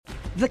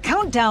The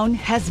countdown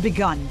has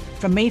begun.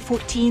 From May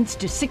 14th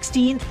to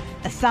 16th,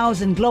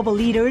 1,000 global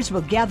leaders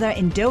will gather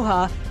in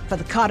Doha for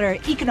the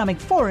Qatar Economic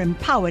Forum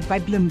powered by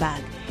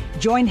Bloomberg.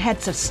 Join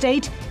heads of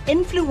state,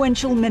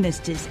 influential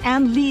ministers,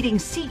 and leading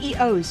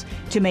CEOs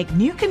to make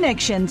new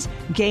connections,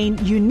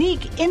 gain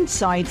unique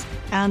insights,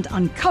 and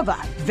uncover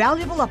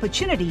valuable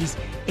opportunities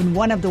in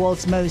one of the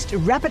world's most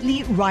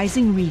rapidly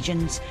rising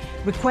regions.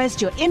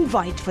 Request your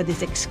invite for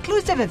this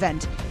exclusive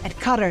event at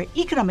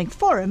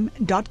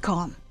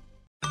QatarEconomicForum.com.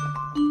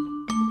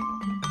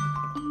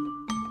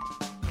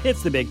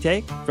 It's The Big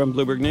Take from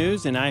Bloomberg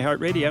News and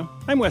iHeartRadio.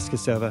 I'm Wes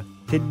Kosova.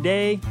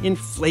 Today,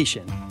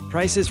 inflation.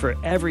 Prices for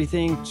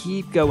everything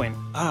keep going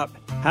up.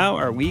 How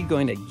are we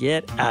going to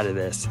get out of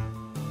this?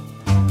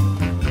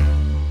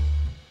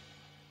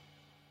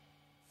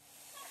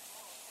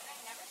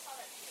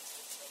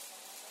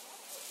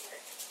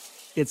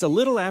 It's a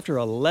little after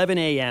 11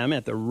 a.m.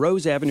 at the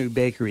Rose Avenue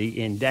Bakery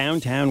in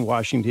downtown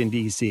Washington,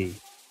 D.C.,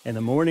 and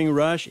the morning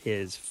rush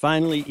is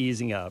finally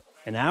easing up.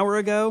 An hour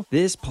ago,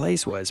 this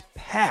place was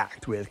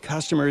packed with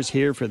customers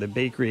here for the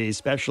bakery's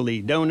specialty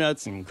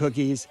donuts and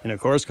cookies, and of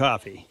course,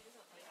 coffee.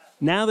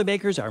 Now the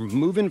bakers are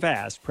moving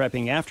fast,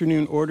 prepping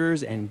afternoon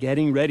orders and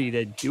getting ready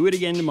to do it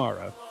again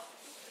tomorrow.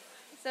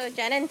 So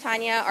Jen and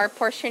Tanya are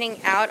portioning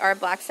out our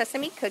black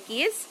sesame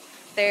cookies.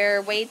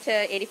 They're weighed to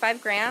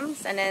 85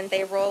 grams, and then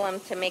they roll them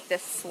to make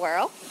this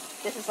swirl.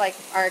 This is like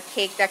our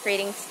cake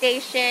decorating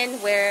station.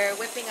 We're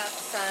whipping up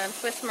some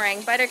Swiss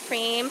meringue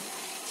buttercream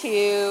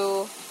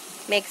to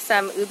make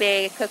some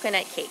ube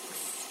coconut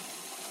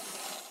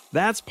cakes.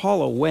 That's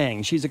Paula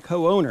Wang. She's a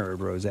co-owner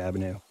of Rose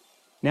Avenue.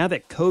 Now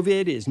that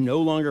COVID is no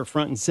longer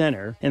front and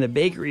center and the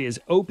bakery is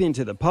open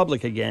to the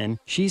public again,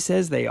 she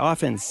says they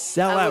often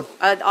sell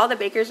out. All the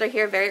bakers are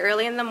here very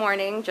early in the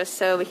morning just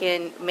so we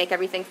can make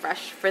everything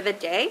fresh for the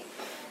day.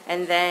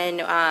 And then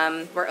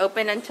we're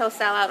open until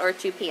sellout or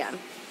 2 p.m.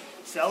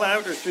 Sell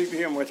out or 3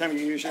 p.m.? What time do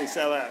you usually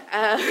sell out?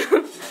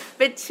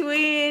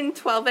 Between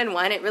 12 and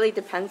 1. It really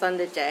depends on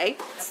the day.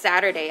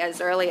 Saturday as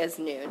early as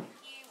noon.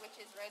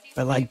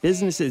 But like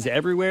businesses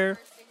everywhere,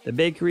 the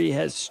bakery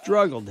has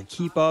struggled to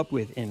keep up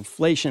with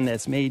inflation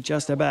that's made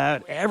just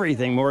about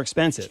everything more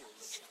expensive.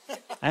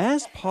 I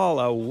asked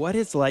Paula what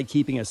it's like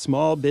keeping a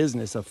small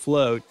business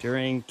afloat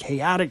during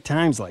chaotic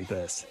times like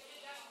this.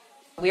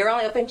 We were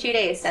only open 2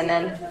 days, and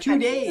then... 2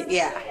 days?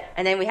 Yeah,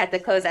 and then we had to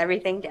close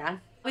everything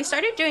down. We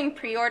started doing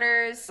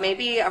pre-orders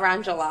maybe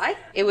around July.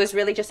 It was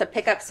really just a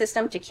pickup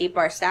system to keep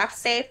our staff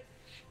safe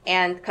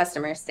and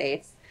customers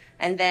safe.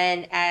 And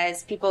then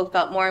as people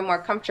felt more and more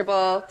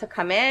comfortable to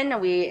come in,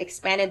 we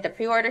expanded the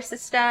pre-order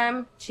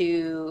system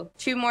to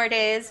 2 more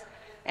days.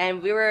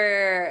 And we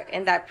were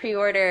in that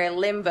pre-order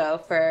limbo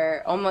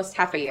for almost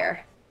half a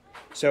year.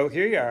 So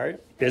here you are,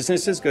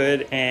 business is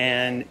good,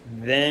 and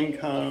then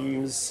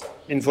comes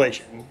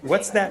inflation.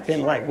 What's that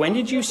been like? When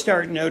did you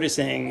start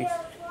noticing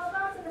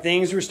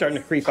things were starting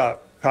to creep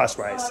up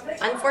cost-wise?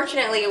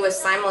 Unfortunately, it was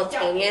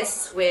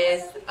simultaneous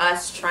with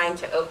us trying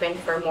to open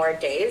for more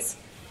days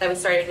that we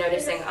started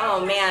noticing,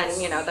 oh man,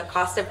 the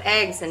cost of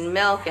eggs and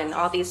milk and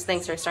all these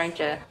things are starting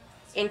to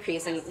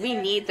increase, and we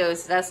need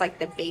those. That's like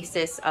the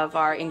basis of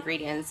our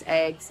ingredients: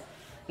 eggs,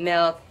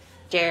 milk,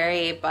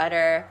 dairy,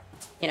 butter.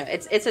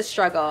 It's a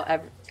struggle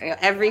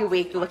every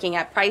week looking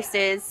at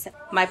prices.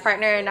 My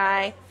partner and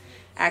I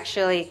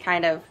actually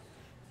kind of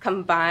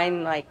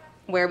combine like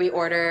where we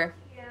order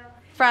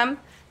from,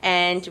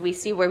 and we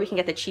see where we can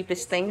get the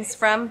cheapest things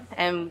from.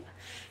 And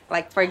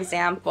like, for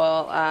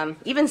example,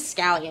 even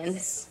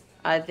scallions.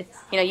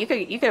 You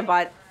could have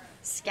bought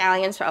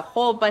scallions, for a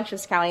whole bunch of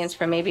scallions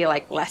for maybe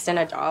like less than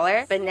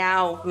 $1, but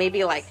now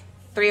maybe like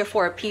 3 or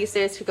 4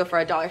 pieces could go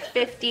for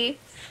 $1.50.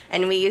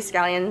 And we use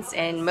scallions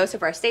in most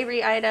of our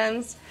savory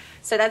items.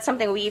 So that's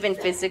something we even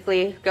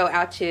physically go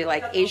out to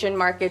like Asian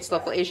markets,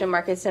 local Asian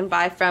markets, and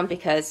buy from,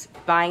 because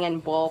buying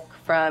in bulk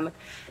from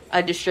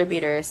a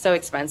distributor is so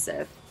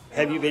expensive.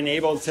 Have you been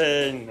able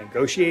to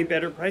negotiate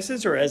better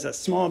prices, or as a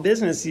small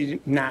business, you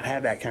do not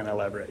have that kind of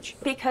leverage?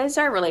 Because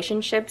our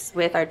relationships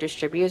with our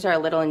distributors are a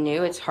little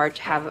new, it's hard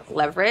to have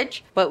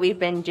leverage. What we've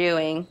been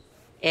doing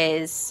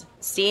is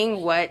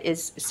seeing what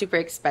is super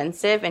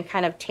expensive and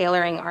kind of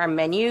tailoring our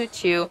menu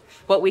to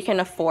what we can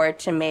afford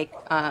to make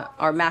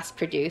or mass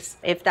produce.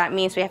 If that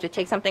means we have to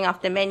take something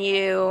off the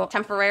menu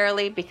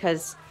temporarily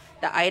because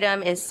the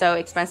item is so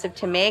expensive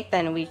to make,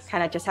 then we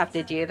kind of just have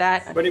to do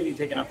that. What have you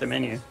taken off the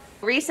menu?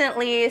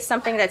 Recently,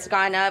 something that's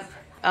gone up,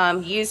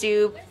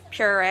 yuzu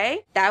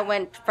puree, that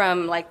went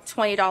from like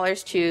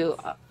 $20 to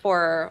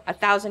for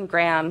 1,000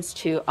 grams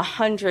to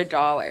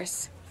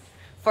 $100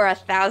 for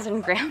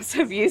 1,000 grams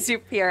of yuzu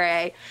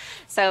puree.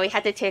 So we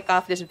had to take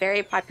off this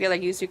very popular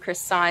yuzu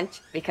croissant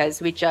because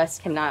we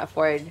just cannot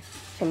afford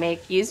to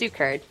make yuzu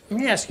curd. Let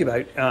me ask you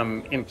about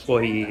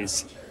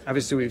employees.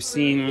 Obviously, we've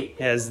seen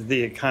as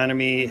the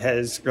economy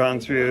has gone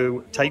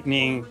through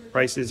tightening,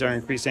 prices are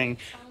increasing.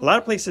 A lot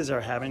of places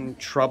are having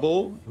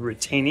trouble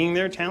retaining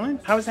their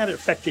talent. How has that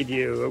affected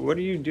you? What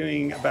are you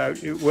doing about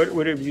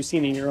what have you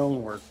seen in your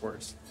own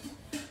workforce?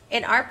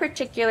 In our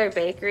particular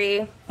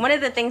bakery, one of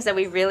the things that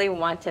we really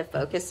want to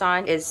focus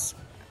on is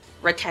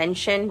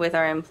retention with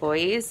our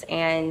employees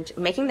and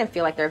making them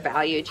feel like they're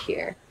valued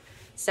here.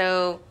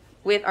 So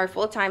with our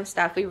full-time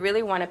staff, we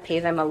really want to pay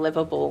them a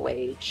livable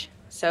wage.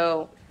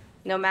 So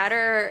no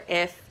matter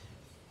if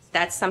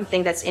that's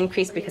something that's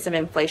increased because of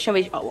inflation,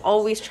 we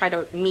always try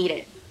to meet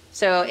it.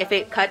 So if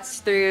it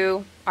cuts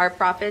through our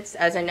profits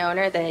as an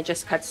owner, then it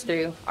just cuts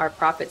through our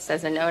profits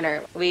as an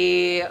owner.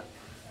 We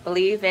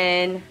believe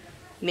in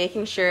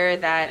making sure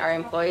that our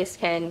employees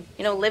can,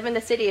 live in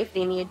the city if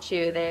they need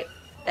to,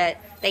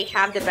 that they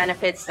have the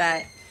benefits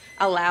that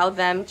allow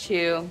them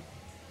to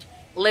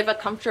live a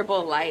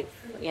comfortable life,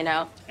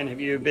 And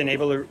have you been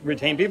able to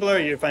retain people? Or are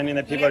you finding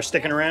that people are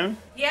sticking around?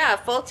 Yeah,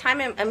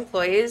 full-time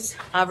employees,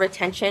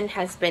 retention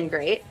has been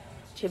great,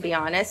 to be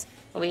honest.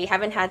 We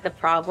haven't had the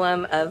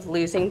problem of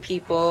losing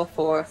people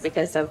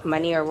because of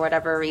money or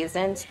whatever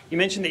reasons. You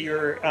mentioned that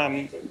you're,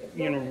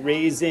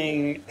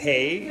 raising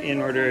pay in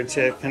order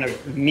to kind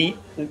of meet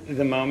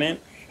the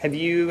moment. Have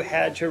you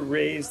had to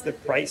raise the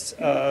price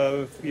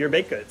of your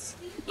baked goods?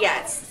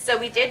 Yes. So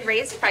we did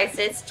raise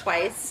prices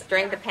twice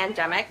during the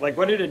pandemic. Like,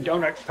 what did a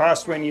donut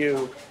cost when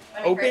you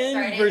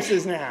opened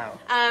versus now?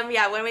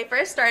 When we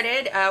first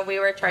started, we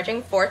were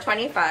charging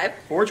 $4.25.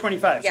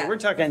 $4.25. Yeah. So we're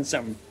talking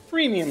some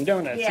premium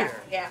donuts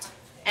here. Yeah.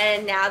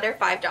 And now they're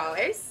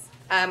 $5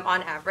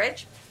 on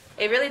average.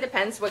 It really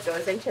depends what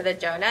goes into the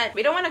donut.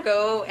 We don't want to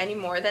go any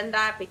more than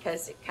that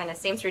because it kind of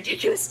seems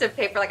ridiculous to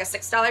pay for like a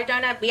 $6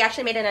 donut. We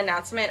actually made an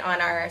announcement on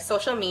our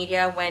social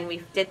media when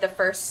we did the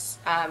first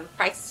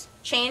price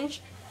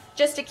change,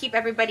 just to keep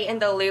everybody in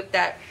the loop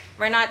that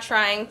we're not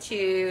trying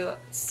to,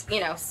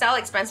 sell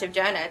expensive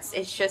donuts.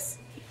 It's just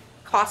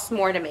costs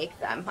more to make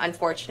them,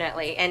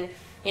 unfortunately. And,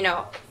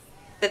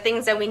 the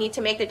things that we need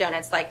to make the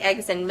donuts, like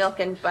eggs and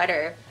milk and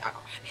butter,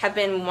 have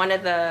been one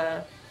of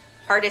the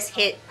hardest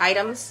hit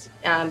items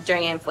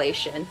during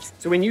inflation.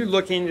 So when you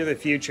look into the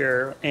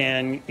future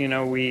and,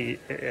 we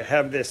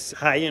have this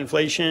high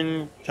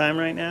inflation time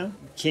right now,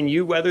 can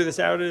you weather this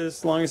out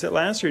as long as it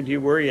lasts, or do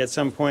you worry at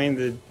some point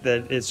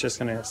that it's just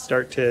going to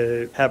start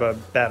to have a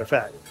bad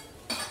effect?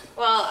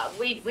 Well,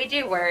 we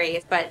do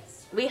worry, but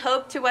we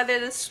hope to weather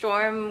the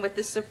storm with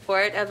the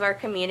support of our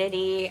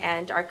community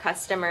and our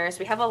customers.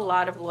 We have a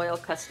lot of loyal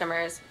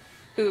customers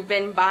who've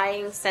been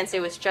buying since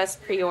it was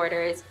just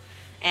pre-orders.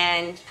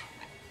 And,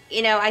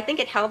 I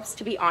think it helps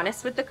to be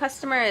honest with the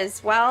customer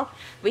as well.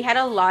 We had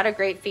a lot of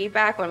great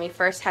feedback when we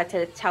first had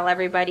to tell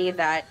everybody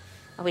that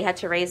we had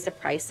to raise the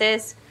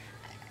prices.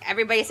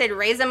 Everybody said,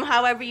 raise them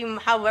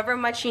however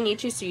much you need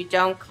to so you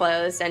don't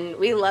close. And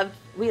we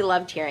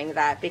loved hearing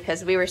that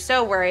because we were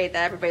so worried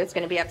that everybody was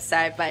going to be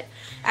upset. But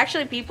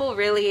actually, people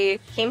really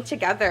came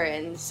together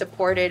and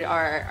supported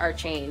our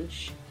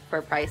change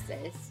for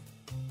prices.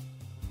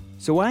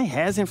 So why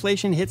has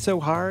inflation hit so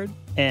hard?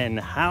 And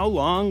how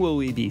long will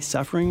we be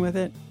suffering with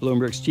it?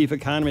 Bloomberg's chief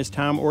economist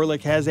Tom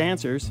Orlik has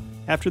answers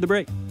after the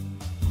break.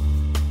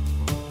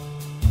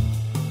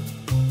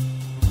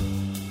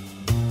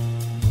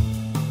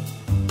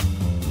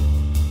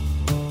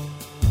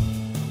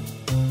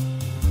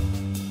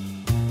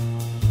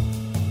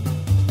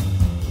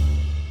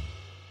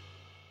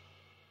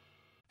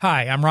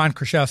 Hi, I'm Ron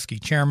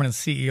Kraszewski, Chairman and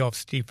CEO of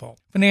Stifel.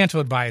 Financial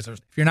advisors,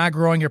 if you're not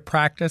growing your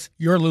practice,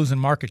 you're losing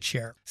market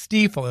share.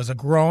 Stifel is a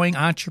growing,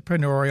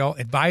 entrepreneurial,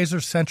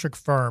 advisor-centric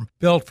firm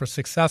built for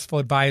successful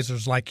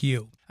advisors like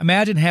you.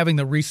 Imagine having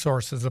the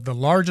resources of the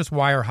largest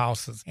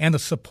wirehouses and the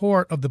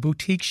support of the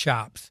boutique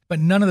shops, but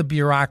none of the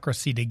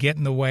bureaucracy to get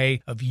in the way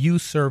of you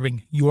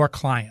serving your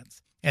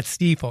clients. At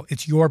Stifel,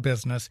 it's your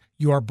business,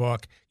 your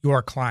book,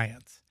 your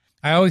clients.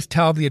 I always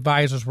tell the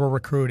advisors we're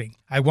recruiting,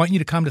 I want you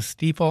to come to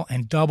Stifel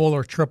and double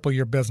or triple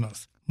your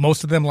business.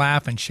 Most of them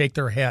laugh and shake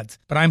their heads,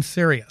 but I'm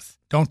serious.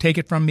 Don't take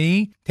it from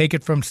me. Take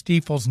it from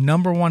Stifel's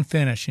 #1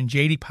 finish in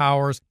J.D.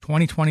 Power's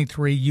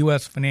 2023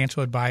 U.S.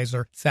 Financial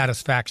Advisor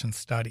Satisfaction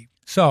Study.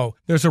 So,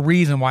 there's a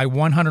reason why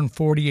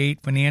 148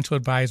 financial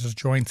advisors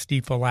joined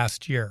Stifel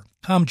last year.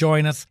 Come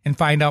join us and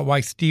find out why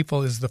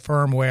Stifel is the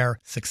firm where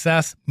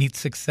success meets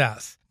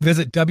success.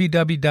 Visit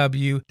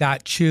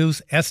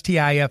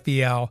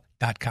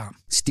www.choosestifel.com.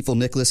 Stifel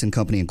Nicholas and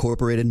Company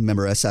Incorporated,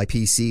 member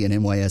SIPC and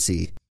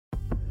NYSE.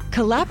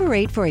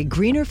 Collaborate for a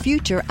greener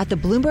future at the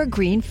Bloomberg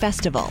Green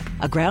Festival,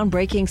 a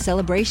groundbreaking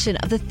celebration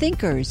of the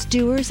thinkers,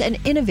 doers, and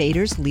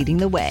innovators leading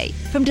the way.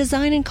 From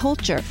design and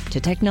culture to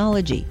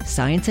technology,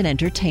 science, and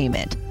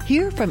entertainment.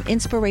 Hear from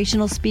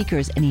inspirational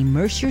speakers and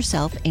immerse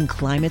yourself in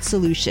climate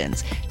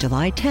solutions.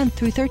 July 10th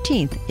through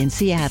 13th in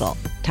Seattle.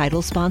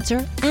 Title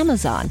sponsor,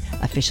 Amazon.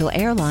 Official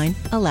airline,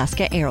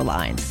 Alaska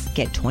Airlines.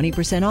 Get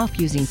 20% off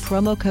using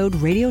promo code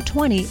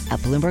Radio20 at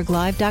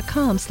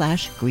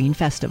BloombergLive.com/Green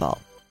Festival.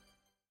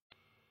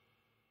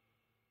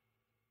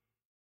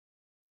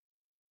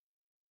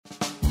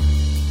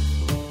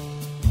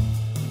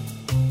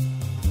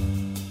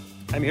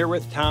 I'm here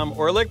with Tom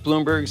Orlik,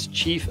 Bloomberg's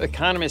chief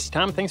economist.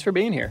 Tom, thanks for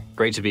being here.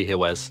 Great to be here,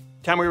 Wes.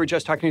 Tom, we were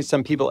just talking to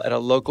some people at a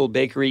local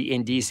bakery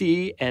in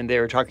D.C., and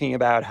they were talking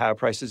about how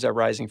prices are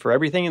rising for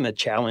everything and the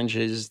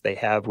challenges they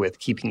have with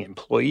keeping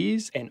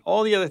employees and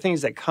all the other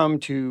things that come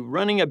to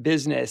running a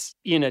business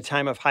in a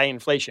time of high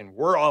inflation.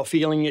 We're all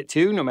feeling it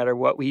too, no matter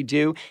what we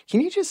do.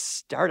 Can you just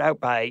start out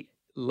by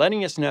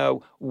letting us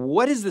know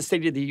what is the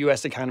state of the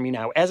U.S. economy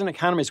now? As an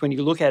economist, when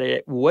you look at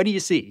it, what do you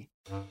see?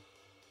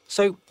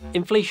 So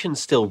inflation's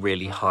still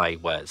really high,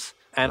 Wes.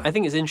 And I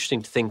think it's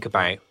interesting to think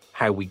about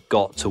how we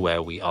got to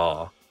where we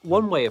are.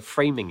 One way of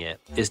framing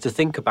it is to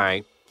think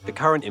about the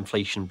current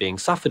inflation being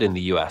suffered in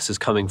the US as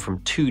coming from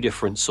two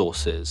different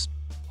sources.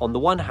 On the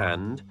one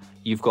hand,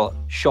 you've got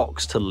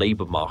shocks to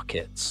labor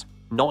markets,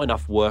 not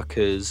enough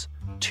workers,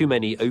 too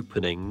many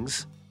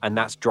openings, and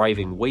that's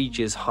driving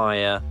wages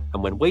higher.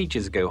 And when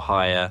wages go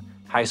higher,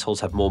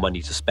 households have more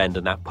money to spend,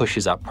 and that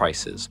pushes up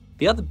prices.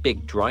 The other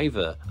big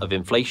driver of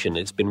inflation,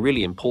 it's been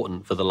really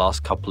important for the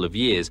last couple of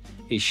years,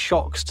 is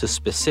shocks to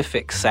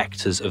specific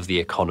sectors of the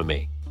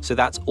economy. So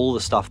that's all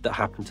the stuff that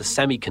happened to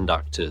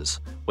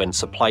semiconductors when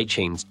supply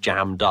chains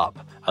jammed up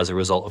as a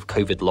result of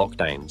COVID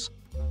lockdowns.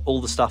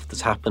 All the stuff that's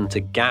happened to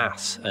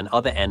gas and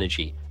other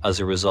energy as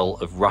a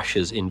result of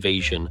Russia's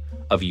invasion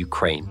of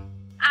Ukraine.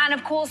 And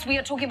of course, we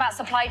are talking about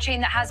supply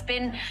chain that has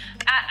been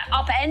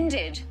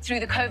upended through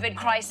the COVID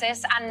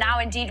crisis. And now,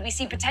 indeed, we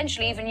see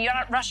potentially even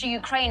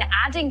Russia-Ukraine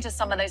adding to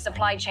some of those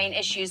supply chain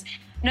issues.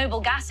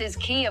 Noble gas is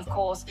key, of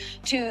course,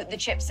 to the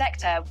chip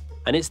sector.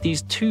 And it's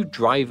these two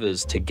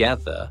drivers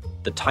together,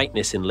 the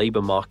tightness in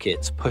labor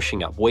markets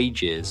pushing up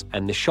wages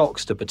and the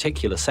shocks to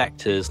particular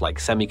sectors like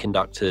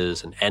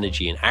semiconductors and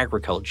energy and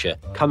agriculture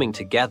coming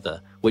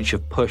together, which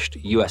have pushed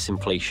US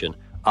inflation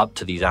up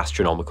to these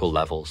astronomical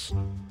levels.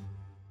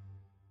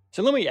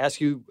 So let me ask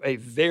you a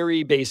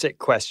very basic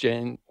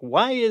question.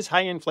 Why is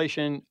high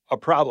inflation a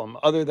problem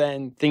other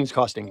than things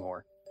costing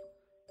more?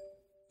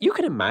 You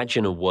can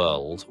imagine a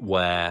world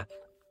where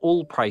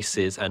all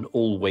prices and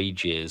all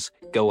wages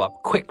go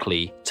up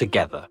quickly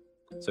together.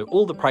 So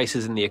all the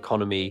prices in the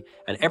economy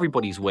and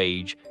everybody's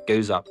wage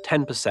goes up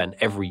 10%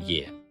 every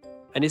year.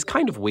 And it's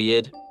kind of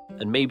weird,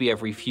 and maybe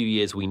every few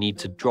years we need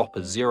to drop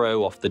a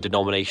zero off the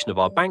denomination of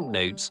our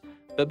banknotes,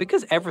 but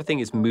because everything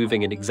is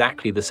moving at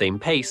exactly the same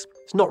pace,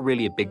 it's not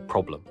really a big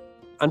problem.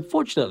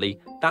 Unfortunately,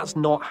 that's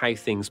not how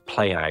things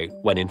play out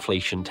when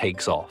inflation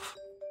takes off.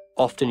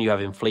 Often you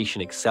have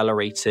inflation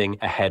accelerating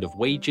ahead of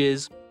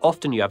wages.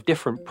 Often you have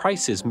different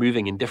prices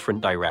moving in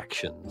different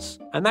directions.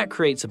 And that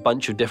creates a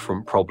bunch of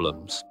different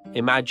problems.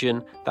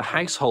 Imagine the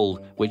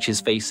household which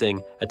is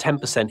facing a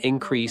 10%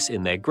 increase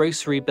in their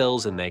grocery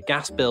bills and their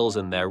gas bills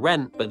and their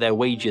rent, but their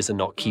wages are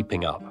not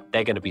keeping up.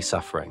 They're going to be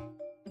suffering.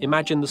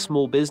 Imagine the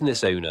small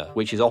business owner,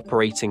 which is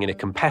operating in a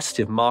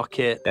competitive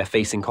market. They're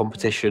facing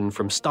competition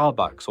from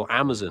Starbucks or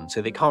Amazon,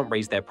 so they can't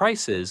raise their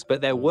prices, but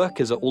their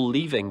workers are all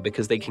leaving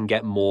because they can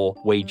get more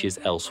wages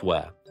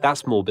elsewhere. That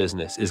small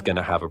business is going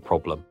to have a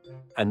problem.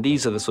 And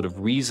these are the sort of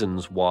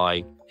reasons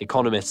why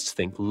economists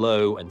think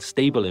low and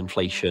stable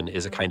inflation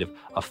is a kind of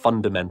a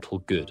fundamental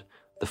good,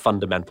 the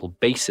fundamental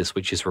basis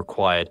which is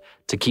required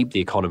to keep the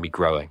economy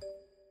growing.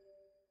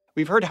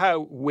 We've heard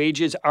how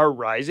wages are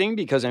rising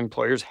because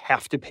employers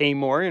have to pay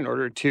more in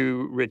order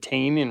to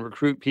retain and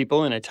recruit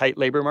people in a tight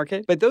labor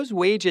market. But those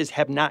wages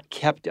have not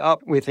kept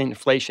up with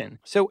inflation.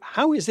 So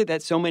how is it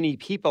that so many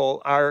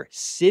people are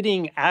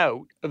sitting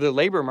out of the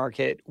labor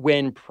market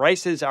when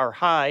prices are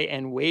high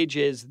and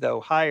wages,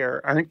 though higher,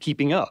 aren't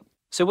keeping up?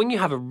 So when you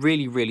have a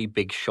really, really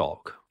big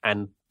shock,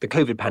 and the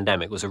COVID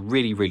pandemic was a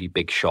really, really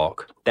big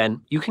shock,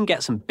 then you can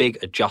get some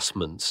big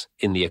adjustments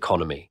in the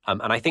economy.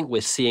 And I think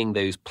we're seeing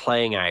those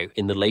playing out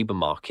in the labor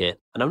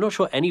market. And I'm not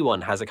sure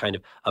anyone has a kind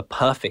of a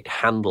perfect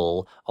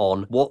handle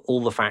on what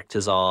all the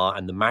factors are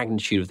and the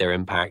magnitude of their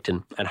impact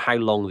and how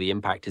long the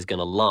impact is going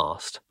to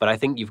last. But I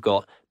think you've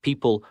got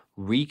people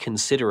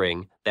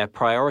reconsidering their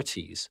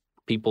priorities.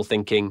 People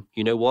thinking,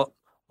 you know what,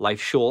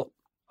 life's short.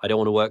 I don't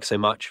want to work so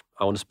much.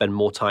 I want to spend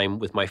more time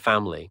with my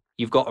family.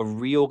 You've got a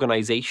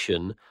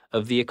reorganization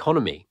of the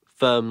economy.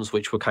 Firms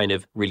which were kind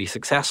of really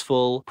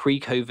successful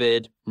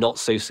pre-COVID, not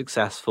so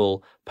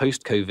successful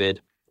post-COVID.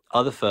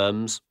 Other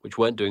firms which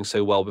weren't doing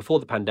so well before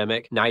the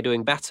pandemic, now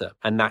doing better.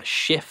 And that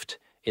shift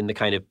in the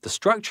kind of the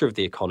structure of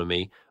the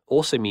economy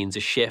also means a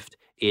shift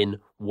in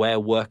where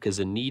workers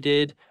are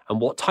needed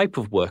and what type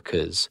of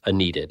workers are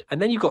needed.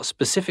 And then you've got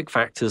specific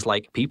factors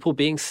like people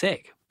being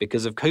sick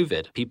because of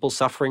COVID, people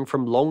suffering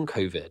from long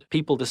COVID,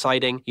 people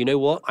deciding, you know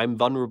what, I'm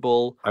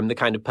vulnerable, I'm the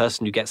kind of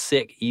person who gets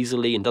sick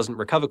easily and doesn't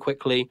recover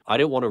quickly. I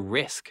don't want to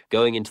risk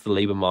going into the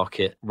labor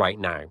market right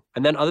now.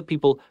 And then other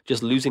people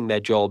just losing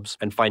their jobs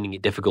and finding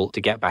it difficult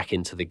to get back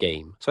into the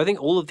game. So I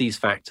think all of these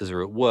factors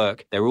are at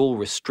work. They're all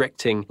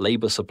restricting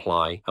labor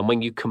supply. And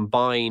when you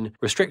combine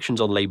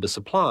restrictions on labor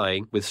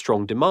supply with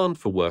strong demand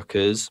for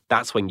workers,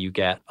 that's when you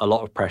get a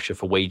lot of pressure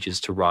for wages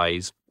to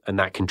rise. And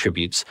that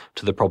contributes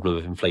to the problem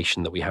of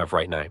inflation that we have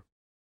right now.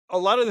 A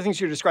lot of the things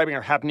you're describing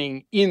are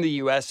happening in the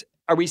U.S.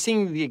 Are we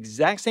seeing the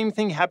exact same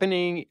thing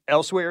happening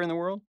elsewhere in the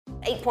world?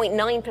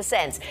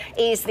 8.9%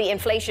 is the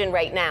inflation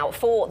rate now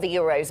for the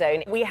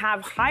Eurozone. We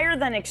have higher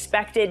than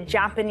expected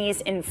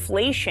Japanese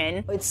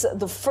inflation. It's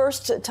the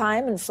first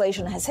time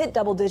inflation has hit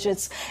double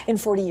digits in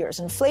 40 years.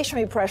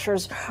 Inflationary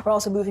pressures are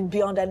also moving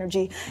beyond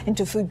energy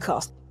into food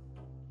costs.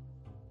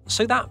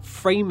 So that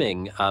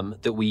framing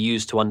that we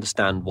use to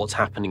understand what's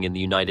happening in the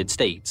United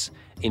States,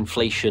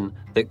 inflation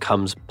that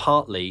comes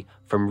partly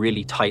from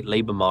really tight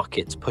labor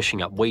markets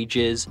pushing up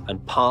wages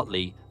and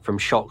partly from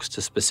shocks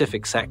to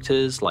specific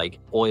sectors like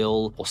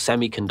oil or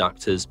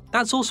semiconductors,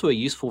 that's also a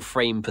useful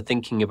frame for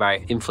thinking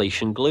about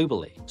inflation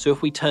globally. So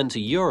if we turn to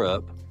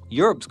Europe,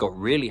 Europe's got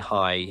really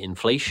high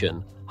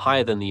inflation,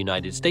 higher than the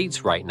United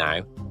States right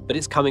now, but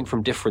it's coming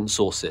from different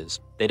sources.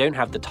 They don't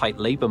have the tight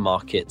labor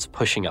markets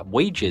pushing up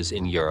wages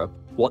in Europe.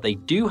 What they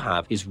do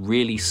have is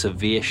really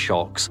severe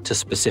shocks to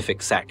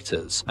specific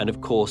sectors. And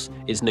of course,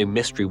 it's no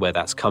mystery where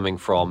that's coming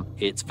from.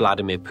 It's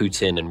Vladimir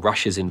Putin and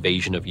Russia's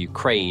invasion of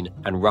Ukraine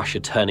and Russia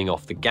turning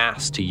off the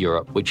gas to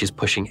Europe, which is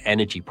pushing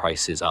energy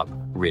prices up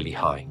really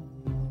high.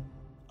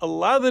 A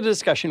lot of the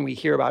discussion we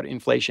hear about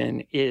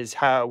inflation is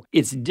how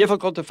it's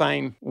difficult to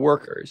find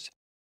workers.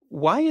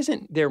 Why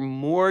isn't there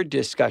more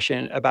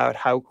discussion about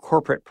how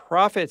corporate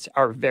profits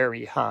are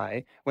very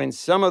high when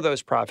some of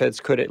those profits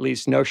could at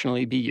least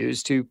notionally be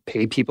used to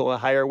pay people a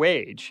higher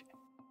wage?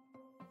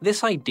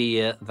 This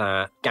idea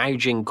that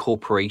gouging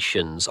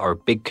corporations are a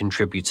big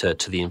contributor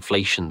to the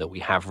inflation that we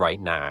have right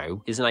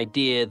now is an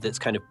idea that's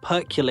kind of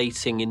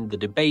percolating in the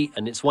debate,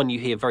 and it's one you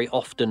hear very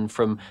often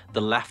from the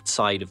left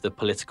side of the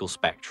political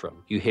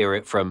spectrum. You hear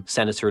it from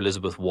Senator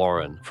Elizabeth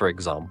Warren, for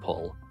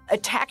example.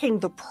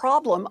 Attacking the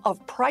problem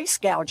of price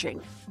gouging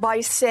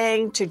by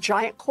saying to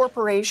giant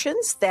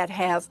corporations that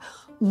have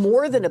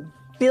more than $1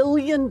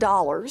 billion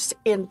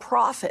in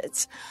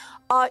profits,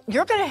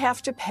 you're going to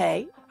have to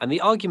pay. And the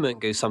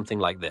argument goes something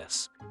like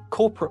this.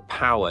 Corporate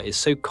power is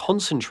so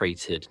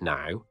concentrated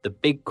now, the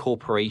big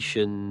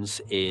corporations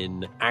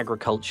in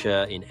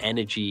agriculture, in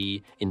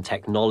energy, in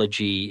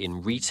technology,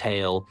 in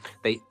retail,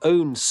 they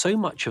own so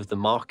much of the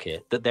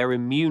market that they're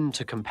immune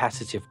to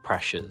competitive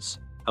pressures.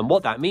 And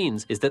what that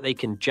means is that they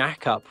can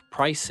jack up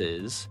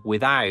prices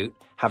without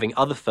having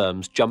other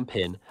firms jump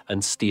in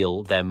and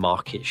steal their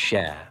market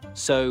share.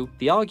 So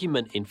the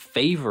argument in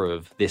favor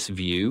of this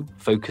view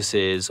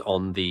focuses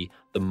on the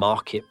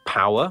market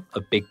power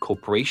of big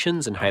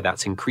corporations and how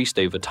that's increased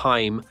over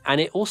time.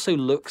 And it also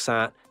looks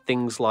at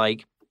things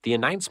like the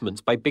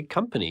announcements by big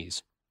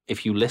companies.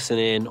 If you listen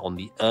in on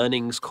the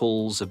earnings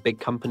calls of big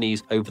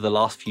companies over the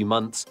last few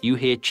months, you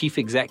hear chief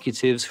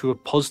executives who are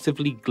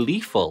positively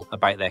gleeful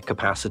about their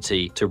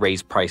capacity to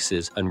raise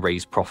prices and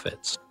raise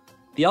profits.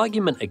 The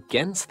argument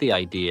against the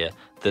idea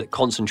that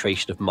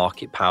concentration of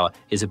market power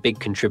is a big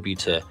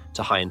contributor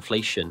to high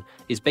inflation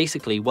is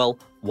basically, well,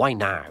 why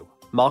now?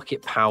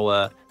 Market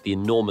power, the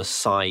enormous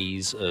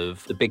size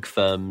of the big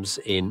firms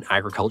in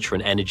agriculture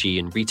and energy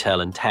and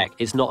retail and tech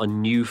is not a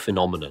new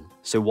phenomenon.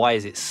 So why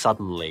is it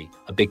suddenly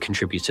a big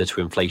contributor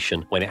to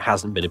inflation when it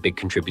hasn't been a big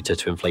contributor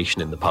to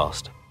inflation in the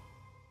past?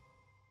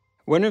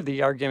 One of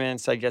the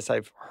arguments I guess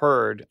I've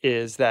heard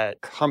is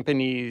that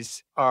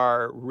companies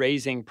are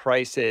raising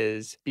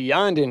prices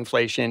beyond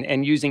inflation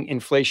and using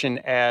inflation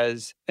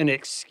as an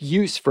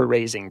excuse for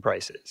raising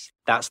prices.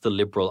 That's the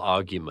liberal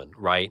argument,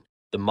 right?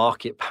 The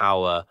market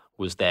power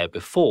was there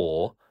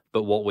before,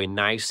 but what we're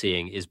now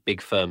seeing is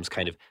big firms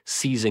kind of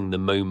seizing the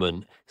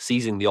moment,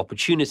 seizing the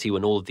opportunity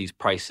when all of these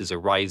prices are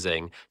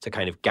rising to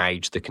kind of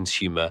gouge the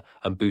consumer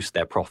and boost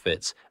their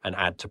profits and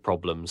add to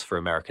problems for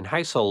American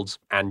households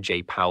and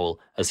Jay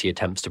Powell as he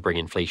attempts to bring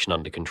inflation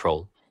under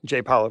control.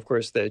 Jay Powell, of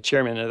course, the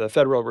chairman of the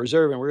Federal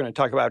Reserve, and we're going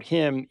to talk about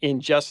him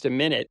in just a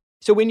minute.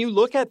 So when you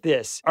look at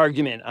this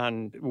argument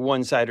on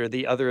one side or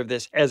the other of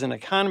this as an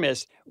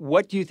economist,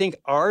 what do you think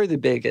are the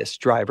biggest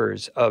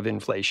drivers of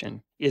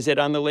inflation? Is it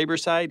on the labor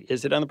side?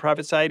 Is it on the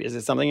profit side? Is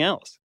it something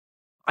else?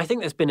 I think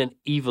there's been an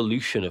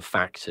evolution of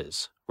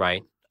factors,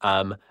 right?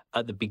 At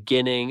the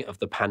beginning of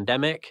the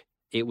pandemic,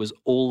 it was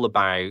all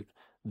about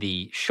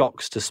the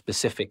shocks to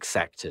specific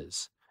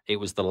sectors. It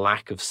was the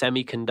lack of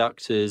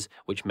semiconductors,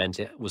 which meant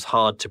it was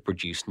hard to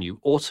produce new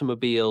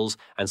automobiles.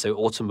 And so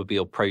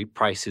automobile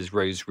prices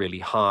rose really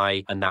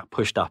high, and that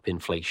pushed up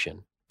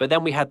inflation. But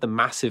then we had the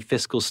massive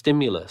fiscal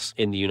stimulus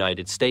in the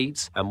United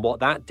States. And what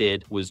that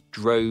did was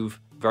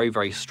drove very,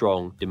 very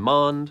strong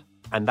demand.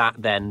 And that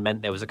then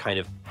meant there was a kind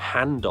of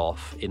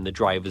handoff in the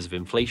drivers of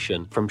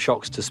inflation from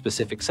shocks to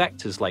specific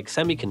sectors like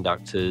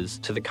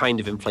semiconductors to the kind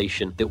of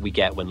inflation that we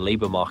get when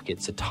labor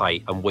markets are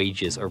tight and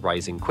wages are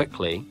rising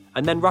quickly.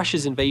 And then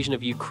Russia's invasion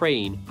of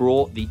Ukraine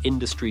brought the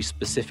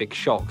industry-specific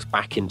shocks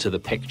back into the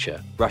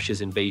picture.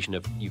 Russia's invasion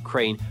of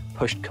Ukraine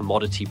pushed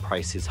commodity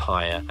prices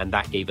higher, and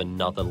that gave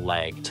another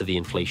leg to the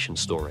inflation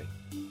story.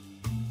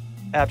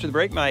 After the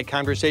break, my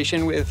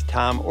conversation with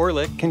Tom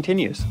Orlik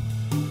continues.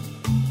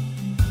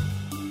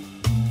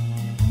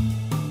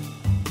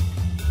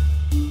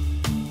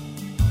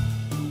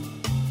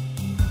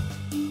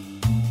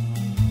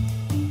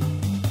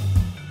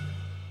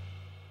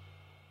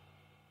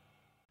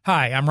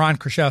 Hi, I'm Ron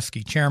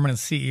Kraszewski, Chairman and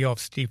CEO of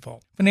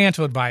Stifel.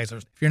 Financial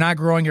advisors, if you're not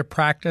growing your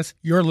practice,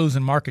 you're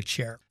losing market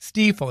share.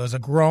 Stifel is a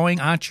growing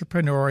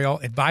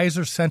entrepreneurial,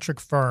 advisor-centric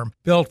firm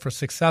built for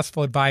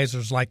successful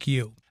advisors like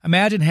you.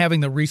 Imagine having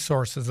the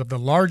resources of the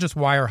largest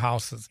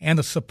wirehouses and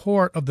the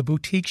support of the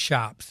boutique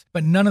shops,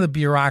 but none of the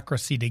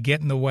bureaucracy to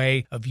get in the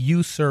way of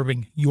you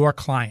serving your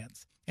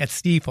clients. At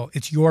Stifel,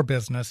 it's your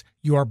business,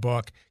 your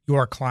book,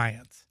 your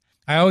clients.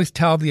 I always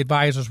tell the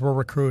advisors we're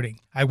recruiting,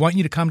 I want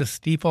you to come to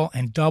Stifel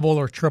and double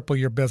or triple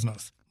your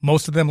business.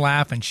 Most of them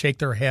laugh and shake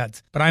their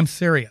heads, but I'm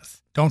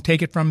serious. Don't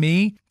take it from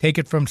me. Take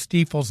it from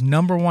Stifel's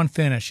 #1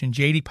 finish in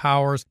J.D.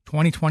 Power's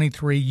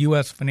 2023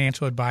 U.S.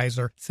 Financial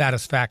Advisor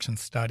Satisfaction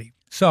Study.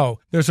 So,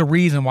 there's a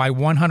reason why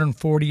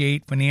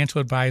 148 financial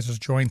advisors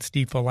joined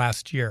Stifel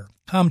last year.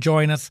 Come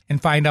join us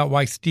and find out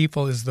why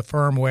Stifel is the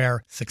firm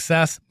where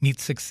success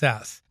meets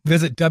success.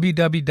 Visit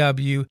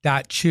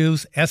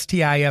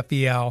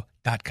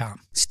www.choosestifel.com.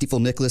 Stifel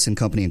Nicholas and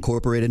Company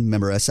Incorporated,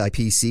 member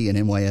SIPC and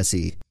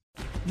NYSE.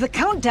 The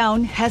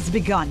countdown has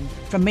begun.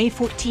 From May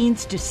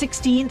 14th to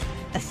 16th,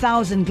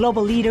 1,000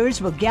 global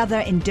leaders will gather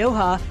in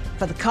Doha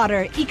for the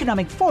Qatar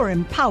Economic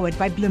Forum powered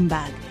by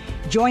Bloomberg.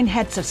 Join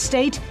heads of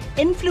state,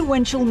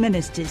 influential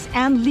ministers,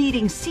 and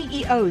leading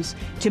CEOs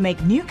to make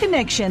new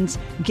connections,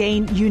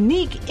 gain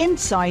unique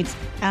insights,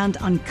 and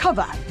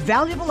uncover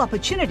valuable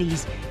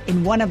opportunities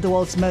in one of the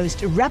world's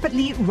most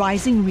rapidly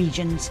rising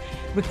regions.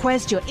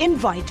 Request your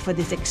invite for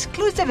this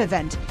exclusive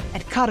event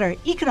at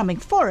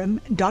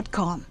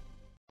QatarEconomicForum.com.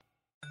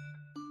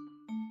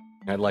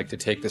 I'd like to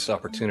take this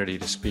opportunity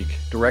to speak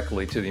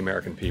directly to the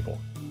American people.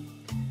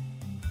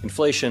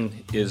 Inflation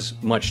is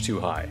much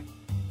too high,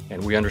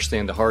 and we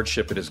understand the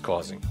hardship it is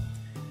causing,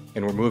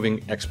 and we're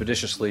moving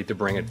expeditiously to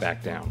bring it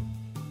back down.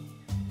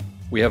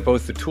 We have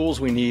both the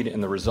tools we need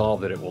and the resolve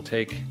that it will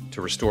take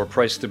to restore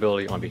price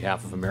stability on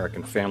behalf of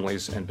American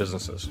families and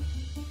businesses.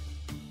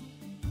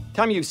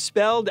 Tom, you've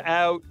spelled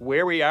out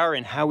where we are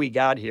and how we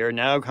got here.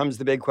 Now comes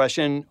the big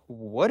question,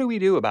 what do we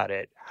do about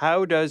it?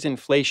 How does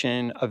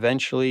inflation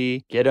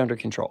eventually get under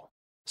control?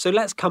 So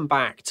let's come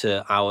back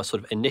to our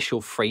sort of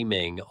initial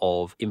framing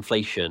of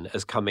inflation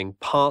as coming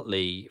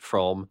partly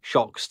from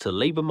shocks to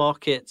labor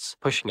markets,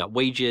 pushing up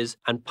wages,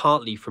 and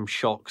partly from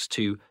shocks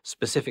to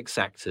specific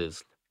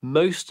sectors.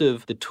 Most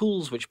of the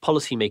tools which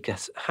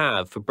policymakers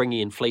have for bringing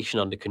inflation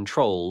under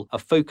control are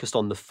focused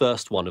on the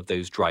first one of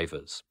those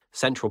drivers.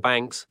 Central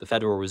banks, the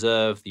Federal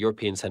Reserve, the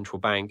European Central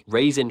Bank,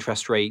 raise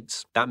interest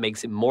rates. That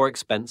makes it more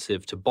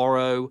expensive to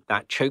borrow.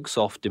 That chokes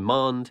off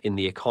demand in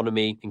the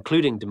economy,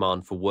 including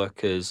demand for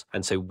workers.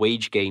 And so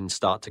wage gains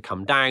start to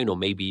come down or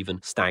maybe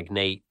even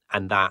stagnate.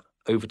 And that,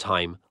 over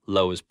time,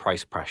 lowers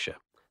price pressure.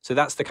 So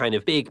that's the kind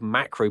of big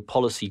macro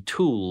policy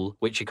tool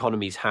which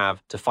economies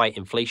have to fight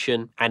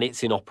inflation, and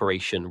it's in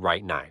operation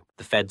right now.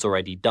 The Fed's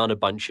already done a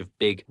bunch of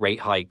big rate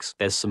hikes.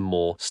 There's some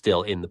more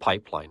still in the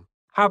pipeline.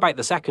 How about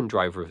the second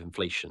driver of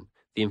inflation?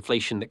 The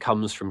inflation that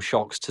comes from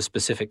shocks to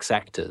specific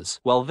sectors?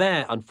 Well,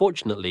 there,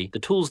 unfortunately, the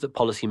tools that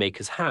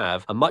policymakers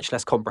have are much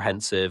less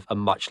comprehensive and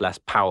much less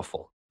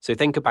powerful. So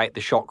think about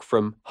the shock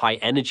from high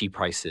energy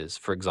prices,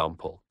 for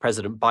example.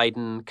 President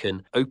Biden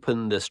can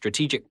open the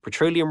Strategic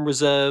Petroleum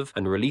Reserve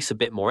and release a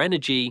bit more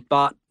energy,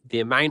 but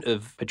the amount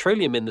of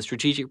petroleum in the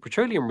Strategic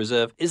Petroleum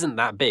Reserve isn't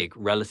that big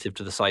relative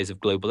to the size of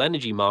global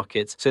energy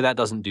markets, so that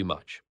doesn't do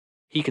much.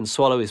 He can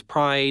swallow his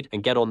pride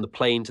and get on the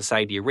plane to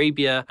Saudi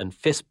Arabia and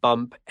fist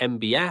bump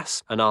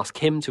MBS and ask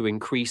him to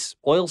increase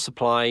oil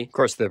supply. Of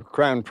course, the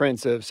Crown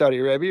Prince of Saudi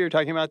Arabia you're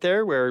talking about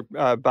there, where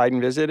Biden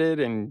visited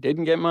and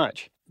didn't get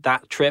much.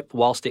 That trip,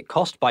 whilst it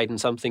cost Biden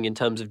something in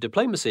terms of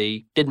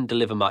diplomacy, didn't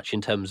deliver much in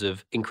terms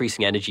of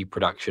increasing energy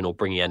production or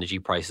bringing energy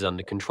prices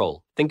under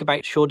control. Think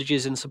about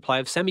shortages in supply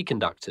of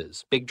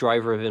semiconductors, big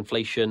driver of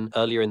inflation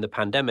earlier in the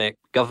pandemic.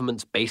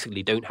 Governments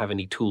basically don't have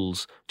any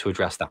tools to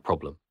address that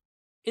problem.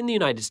 In the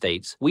United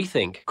States, we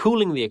think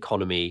cooling the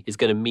economy is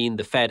going to mean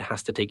the Fed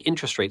has to take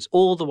interest rates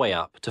all the way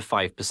up to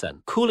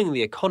 5%. Cooling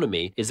the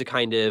economy is a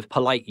kind of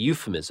polite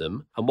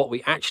euphemism, and what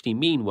we actually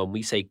mean when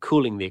we say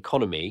cooling the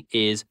economy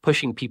is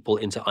pushing people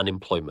into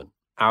unemployment.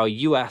 Our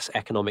US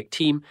economic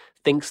team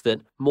thinks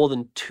that more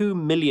than 2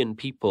 million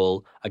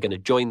people are going to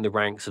join the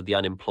ranks of the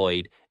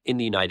unemployed in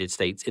the United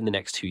States in the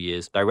next 2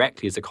 years,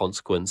 directly as a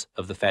consequence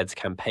of the Fed's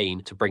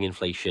campaign to bring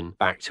inflation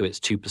back to its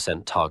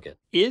 2% target.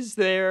 Is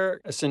there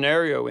a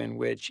scenario in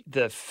which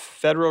the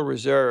Federal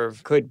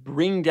Reserve could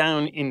bring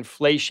down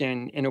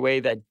inflation in a way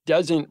that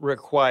doesn't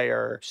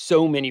require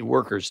so many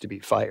workers to be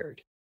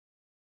fired?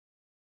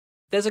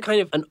 There's a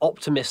kind of an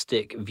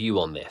optimistic view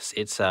on this.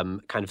 It's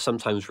kind of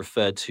sometimes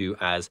referred to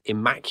as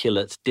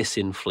immaculate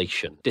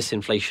disinflation.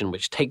 Disinflation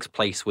which takes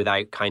place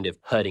without kind of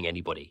hurting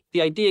anybody.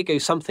 The idea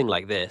goes something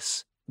like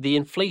this. The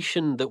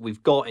inflation that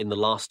we've got in the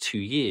last 2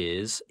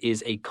 years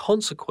is a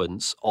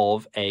consequence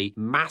of a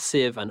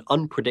massive and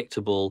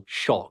unpredictable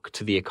shock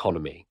to the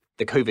economy.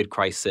 The COVID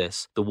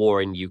crisis, the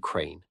war in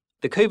Ukraine.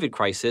 The COVID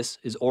crisis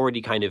is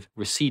already kind of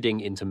receding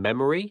into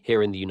memory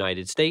here in the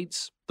United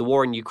States. the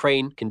war in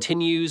Ukraine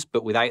continues,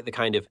 but without the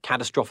kind of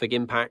catastrophic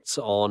impacts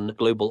on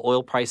global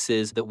oil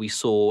prices that we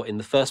saw in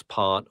the first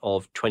part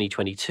of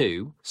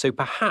 2022. So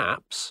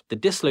perhaps the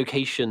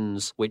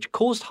dislocations which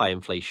caused high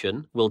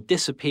inflation will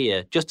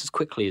disappear just as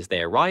quickly as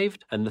they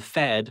arrived, and the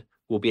Fed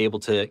will be able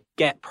to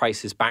get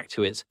prices back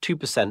to its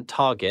 2%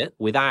 target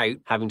without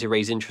having to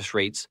raise interest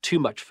rates too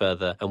much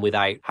further and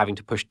without having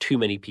to push too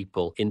many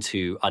people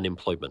into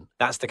unemployment.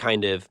 That's the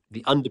kind of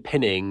the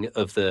underpinning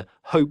of the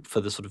hope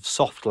for the sort of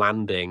soft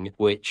landing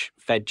which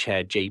Fed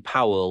Chair Jay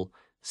Powell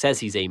says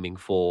he's aiming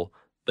for,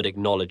 but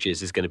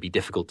acknowledges is going to be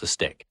difficult to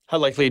stick. How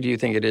likely do you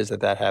think it is that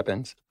that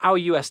happens? Our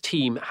US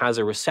team has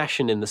a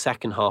recession in the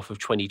second half of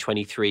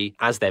 2023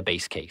 as their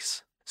base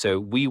case. So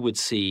we would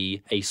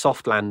see a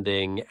soft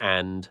landing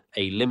and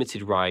a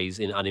limited rise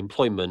in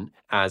unemployment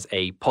as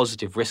a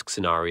positive risk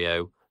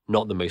scenario,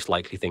 not the most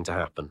likely thing to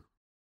happen.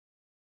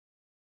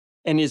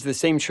 And is the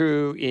same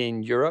true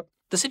in Europe?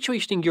 The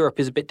situation in Europe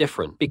is a bit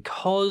different.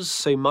 Because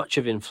so much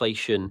of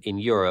inflation in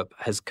Europe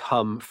has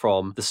come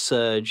from the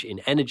surge in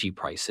energy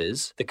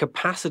prices, the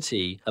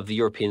capacity of the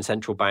European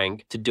Central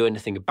Bank to do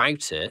anything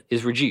about it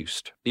is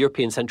reduced. The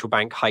European Central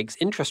Bank hikes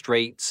interest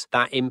rates,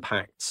 that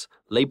impacts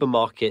labour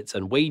markets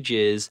and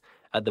wages.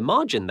 At the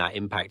margin, that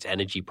impacts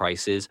energy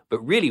prices.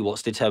 But really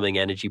what's determining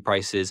energy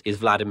prices is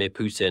Vladimir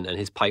Putin and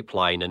his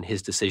pipeline and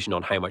his decision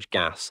on how much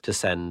gas to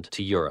send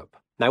to Europe.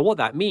 Now, what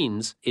that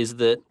means is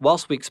that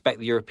whilst we expect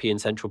the European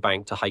Central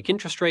Bank to hike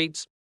interest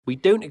rates, we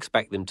don't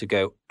expect them to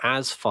go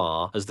as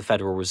far as the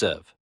Federal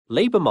Reserve.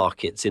 Labour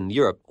markets in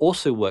Europe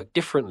also work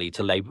differently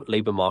to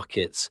labour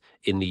markets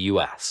in the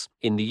US.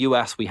 In the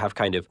US, we have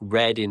kind of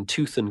red in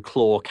tooth and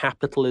claw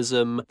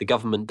capitalism. The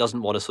government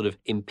doesn't want to sort of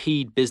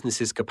impede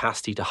businesses'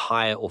 capacity to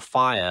hire or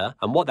fire.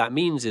 And what that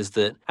means is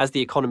that as the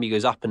economy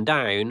goes up and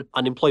down,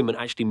 unemployment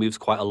actually moves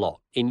quite a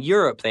lot. In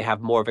Europe, they have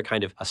more of a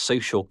kind of a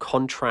social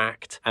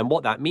contract. And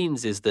what that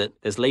means is that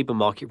there's labour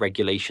market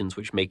regulations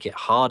which make it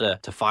harder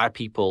to fire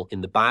people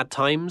in the bad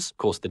times. Of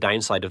course, the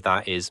downside of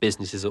that is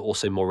businesses are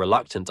also more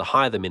reluctant to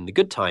hire them in the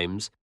good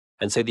times.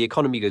 And so the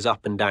economy goes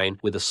up and down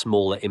with a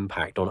smaller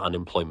impact on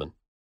unemployment.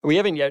 We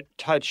haven't yet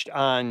touched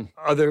on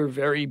other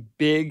very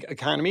big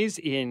economies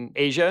in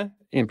Asia,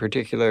 in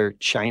particular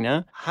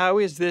China. How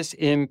is this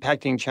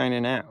impacting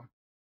China now?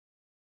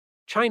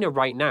 China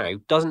right now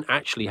doesn't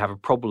actually have a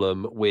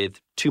problem with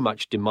too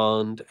much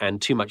demand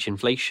and too much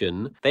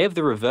inflation. They have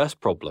the reverse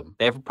problem.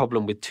 They have a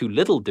problem with too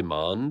little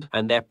demand,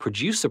 and their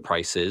producer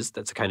prices,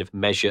 that's a kind of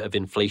measure of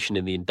inflation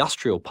in the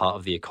industrial part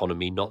of the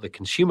economy, not the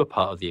consumer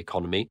part of the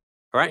economy,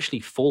 are actually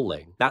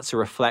falling. That's a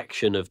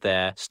reflection of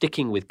their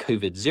sticking with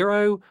COVID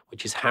zero,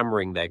 which is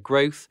hammering their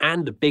growth,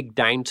 and a big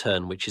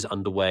downturn which is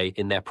underway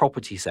in their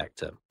property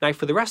sector. Now,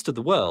 for the rest of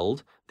the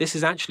world, this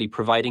is actually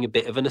providing a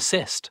bit of an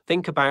assist.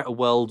 Think about a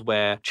world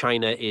where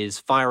China is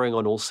firing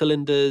on all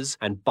cylinders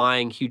and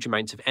buying huge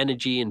amounts of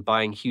energy and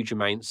buying huge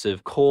amounts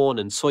of corn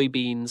and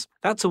soybeans.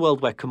 That's a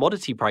world where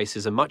commodity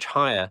prices are much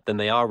higher than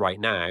they are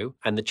right now,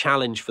 and the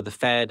challenge for the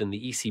Fed and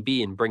the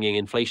ECB in bringing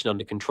inflation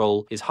under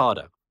control is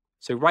harder.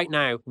 So right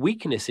now,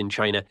 weakness in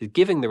China is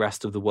giving the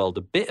rest of the world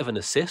a bit of an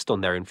assist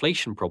on their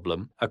inflation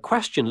problem. A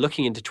question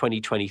looking into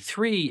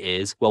 2023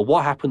 is, well,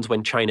 what happens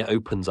when China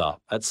opens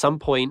up? At some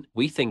point,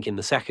 we think in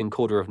the second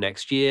quarter of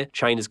next year,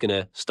 China's going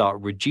to start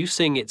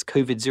reducing its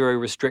COVID zero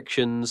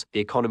restrictions. The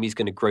economy is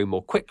going to grow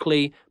more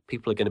quickly.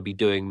 People are going to be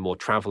doing more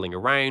traveling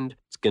around.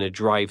 It's going to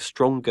drive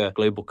stronger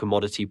global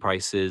commodity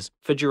prices.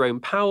 For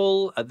Jerome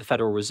Powell at the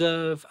Federal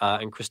Reserve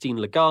and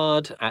Christine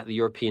Lagarde at the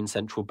European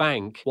Central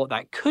Bank, what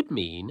that could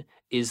mean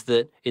is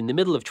that in the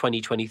middle of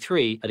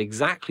 2023, at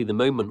exactly the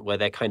moment where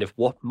they're kind of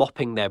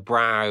mopping their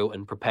brow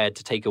and prepared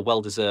to take a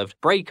well-deserved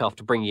break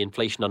after bringing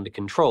inflation under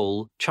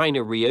control,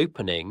 China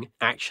reopening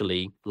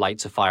actually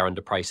lights a fire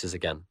under prices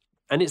again.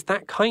 And it's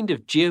that kind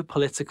of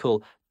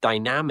geopolitical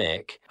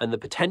dynamic and the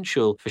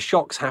potential for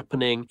shocks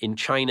happening in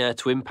China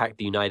to impact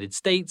the United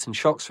States and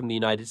shocks from the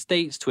United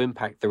States to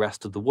impact the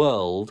rest of the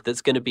world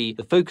that's going to be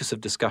the focus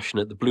of discussion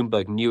at the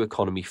Bloomberg New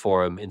Economy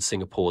Forum in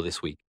Singapore this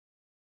week.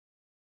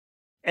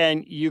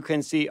 And you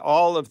can see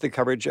all of the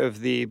coverage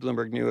of the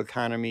Bloomberg New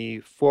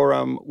Economy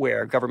Forum,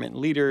 where government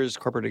leaders,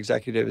 corporate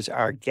executives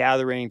are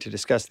gathering to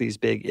discuss these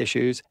big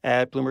issues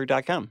at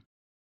Bloomberg.com.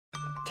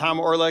 Tom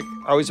Orlik,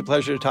 always a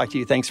pleasure to talk to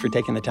you. Thanks for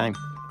taking the time.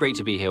 Great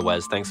to be here,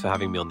 Wes. Thanks for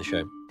having me on the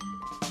show.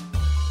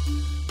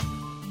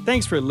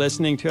 Thanks for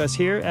listening to us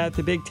here at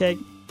The Big Take.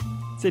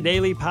 It's a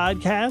daily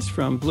podcast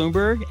from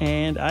Bloomberg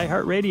and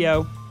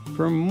iHeartRadio.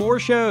 For more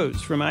shows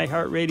from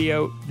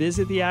iHeartRadio,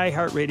 visit the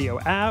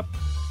iHeartRadio app,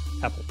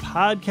 Apple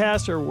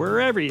Podcasts, or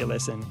wherever you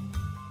listen.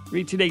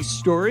 Read today's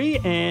story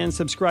and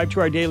subscribe to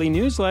our daily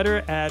newsletter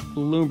at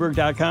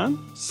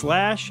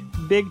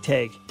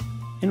Bloomberg.com/BigTake.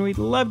 And we'd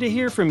love to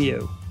hear from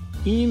you.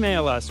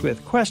 Email us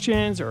with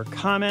questions or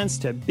comments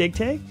to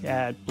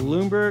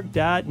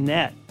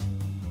bigtake@bloomberg.net.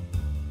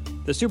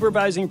 The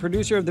supervising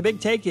producer of The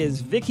Big Take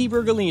is Vicky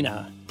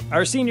Vergolina.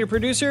 Our senior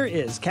producer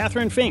is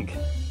Catherine Fink.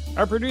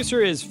 Our producer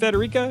is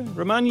Federica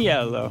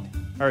Romaniello.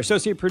 Our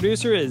associate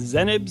producer is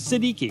Zenib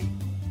Siddiqui.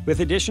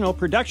 with additional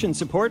production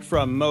support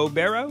from Mo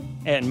Barrow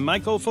and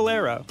Michael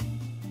Falero.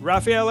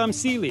 Raphael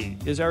Amsili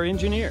is our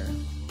engineer.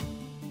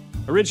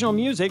 Original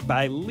music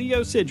by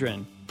Leo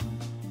Sidran.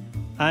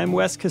 I'm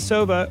Wes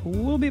Kosova.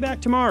 We'll be back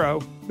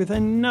tomorrow with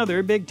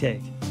another Big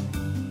Take.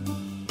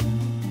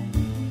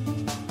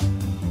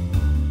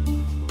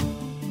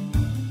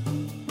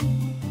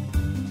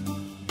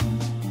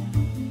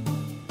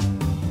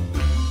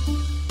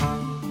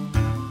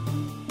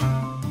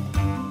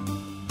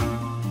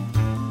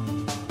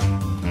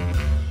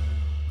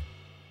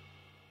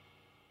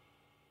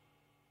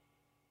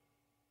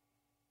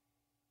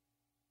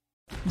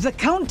 The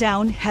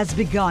countdown has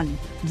begun.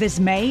 This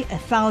May,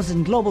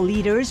 1,000 global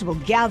leaders will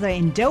gather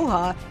in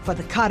Doha for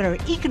the Qatar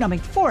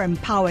Economic Forum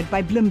powered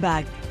by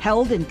Bloomberg,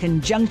 held in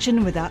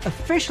conjunction with our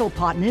official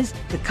partners,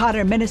 the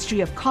Qatar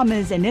Ministry of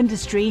Commerce and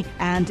Industry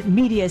and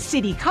Media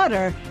City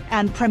Qatar,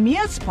 and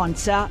premier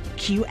sponsor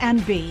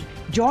QNB.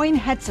 Join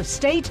heads of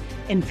state,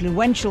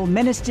 influential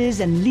ministers,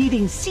 and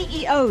leading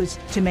CEOs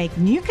to make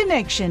new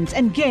connections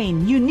and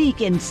gain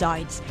unique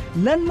insights.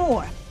 Learn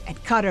more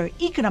at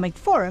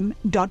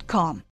QatarEconomicForum.com.